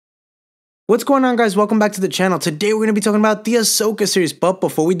What's going on, guys? Welcome back to the channel. Today we're going to be talking about the Ahsoka series, but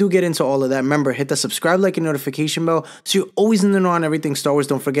before we do get into all of that, remember, hit the subscribe, like, and notification bell so you're always in the know on everything Star Wars.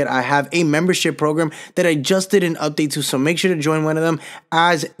 Don't forget, I have a membership program that I just did an update to, so make sure to join one of them,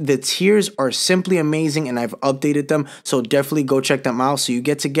 as the tiers are simply amazing and I've updated them, so definitely go check them out so you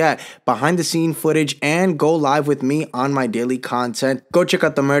get to get behind the scene footage and go live with me on my daily content. Go check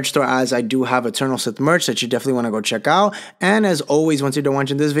out the merch store, as I do have Eternal Sith merch that you definitely want to go check out. And as always, once you're done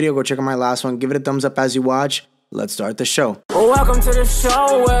watching this video, go check out my last one. Give it a thumbs up as you watch. Let's start the show. Welcome to the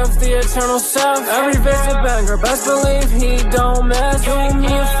show with the Eternal Sith. Every visit banger, best believe he don't miss. Do me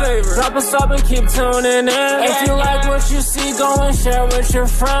a favor, drop a sub and keep tuning in. If you like what you see, go and share with your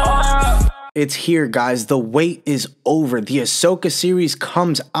friends. It's here, guys. The wait is over. The Ahsoka series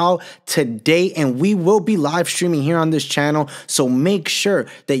comes out today and we will be live streaming here on this channel. So make sure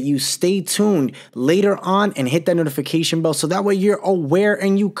that you stay tuned later on and hit that notification bell so that way you're aware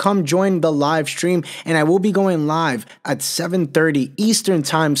and you come join the live stream. And I will be going live at 7:30 Eastern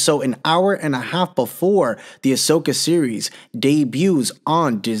time, so an hour and a half before the Ahsoka series debuts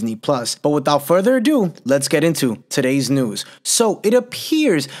on Disney+. But without further ado, let's get into today's news. So it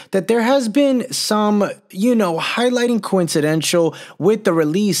appears that there has been some, highlighting coincidental with the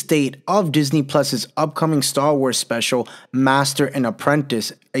release date of Disney Plus's upcoming Star Wars special, Master and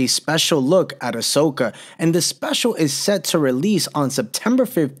Apprentice, a special look at Ahsoka. And the special is set to release on September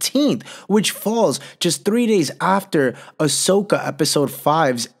 15th, which falls just 3 days after Ahsoka Episode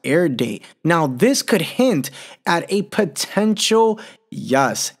 5's air date. Now, this could hint at a potential,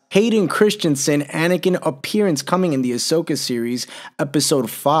 Hayden Christensen Anakin appearance coming in the Ahsoka series Episode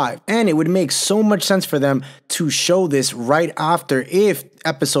 5. And it would make so much sense for them to show this right after, if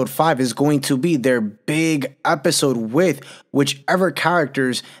Episode 5 is going to be their big episode with whichever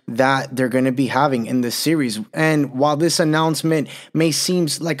characters that they're going to be having in this series. And while this announcement may seem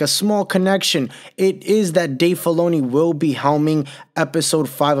like a small connection, it is that Dave Filoni will be helming Episode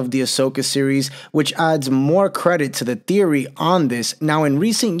 5 of the Ahsoka series, which adds more credit to the theory on this. Now, in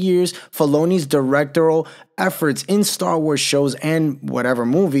recent years, Filoni's directorial efforts in Star Wars shows and whatever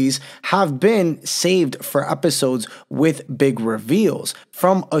movies have been saved for episodes with big reveals.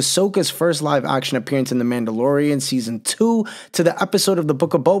 From Ahsoka's first live action appearance in The Mandalorian Season 2 to the episode of the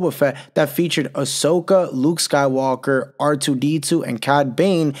Book of Boba Fett that featured Ahsoka, Luke Skywalker, R2-D2, and Cad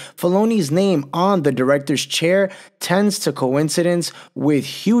Bane, Filoni's name on the director's chair tends to coincidence with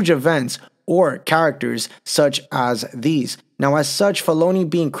huge events or characters such as these. Now, as such, Filoni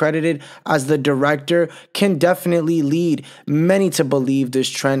being credited as the director can definitely lead many to believe this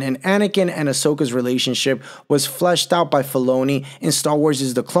trend, and Anakin and Ahsoka's relationship was fleshed out by Filoni in Star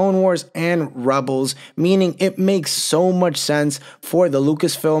Wars' The Clone Wars and Rebels, meaning it makes so much sense for the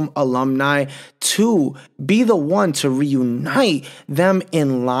Lucasfilm alumni to be the one to reunite them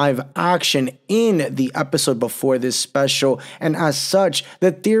in live action in the episode before this special. And as such,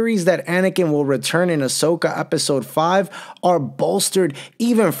 the theories that Anakin will return in Ahsoka Episode 5 are bolstered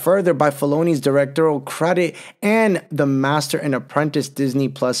even further by Filoni's directorial credit and the Master and Apprentice Disney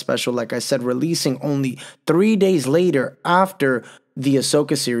Plus special, like I said, releasing only 3 days later after the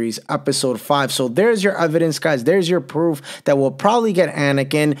Ahsoka series Episode 5. So there's your evidence, guys. There's your proof that we'll probably get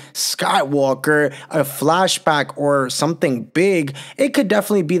Anakin Skywalker, a flashback or something big. It could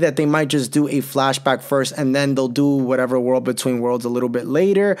definitely be that they might just do a flashback first and then they'll do whatever World Between Worlds a little bit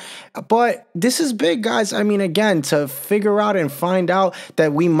later. But this is big, guys. I mean, again, to figure out and find out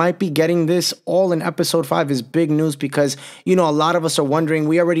that we might be getting this all in Episode 5 is big news, because, a lot of us are wondering.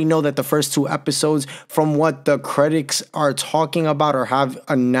 We already know that the first 2 episodes, from what the critics are talking about or have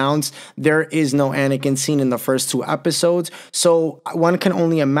announced, there is no Anakin scene in the first 2 episodes. So one can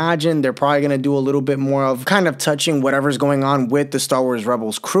only imagine they're probably going to do a little bit more of kind of touching whatever's going on with the Star Wars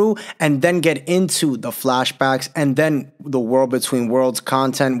Rebels crew, and then get into the flashbacks and then the World Between Worlds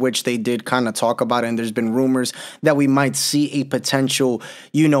content, which they did kind of talk about. And there's been rumors that we might see a potential,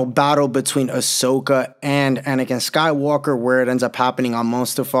 battle between Ahsoka and Anakin Skywalker, where it ends up happening on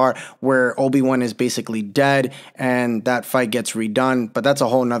Mustafar, where Obi-Wan is basically dead and that fight gets done, but that's a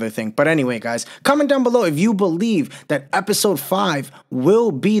whole nother thing. But anyway, guys, comment down below if you believe that Episode 5 will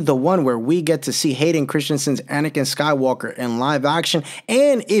be the one where we get to see Hayden Christensen's Anakin Skywalker in live action,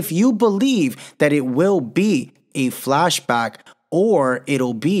 and if you believe that it will be a flashback or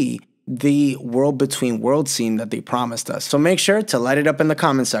it'll be the world between world scene that they promised us. So make sure to light it up in the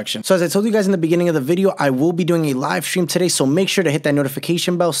comment section. So as I told you guys in the beginning of the video, I will be doing a live stream today, so make sure to hit that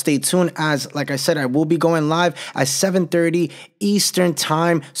notification bell. Stay tuned, as like I said, I will be going live at 7:30 Eastern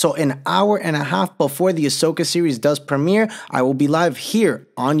time. So an hour and a half before the Ahsoka series does premiere, I will be live here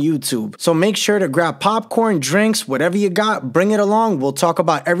on YouTube. So make sure to grab popcorn, drinks, whatever you got, bring it along. We'll talk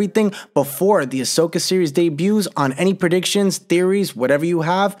about everything before the Ahsoka series debuts. On any predictions, theories, whatever you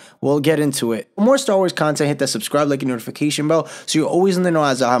have, we'll get into it. For more Star Wars content, hit that subscribe, like, and notification bell so you're always in the know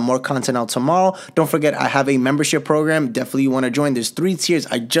as I have more content out tomorrow. Don't forget, I have a membership program. Definitely you want to join. There's 3 tiers.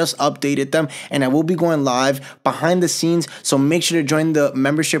 I just updated them, and I will be going live behind the scenes. So make sure to join the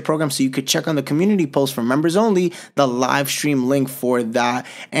membership program so you could check on the community post for members only, the live stream link for that.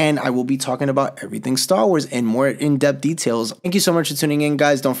 And I will be talking about everything Star Wars and more in-depth details. Thank you so much for tuning in,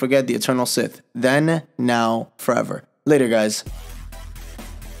 guys. Don't forget, the Eternal Sith. Then, now, forever. Later, guys.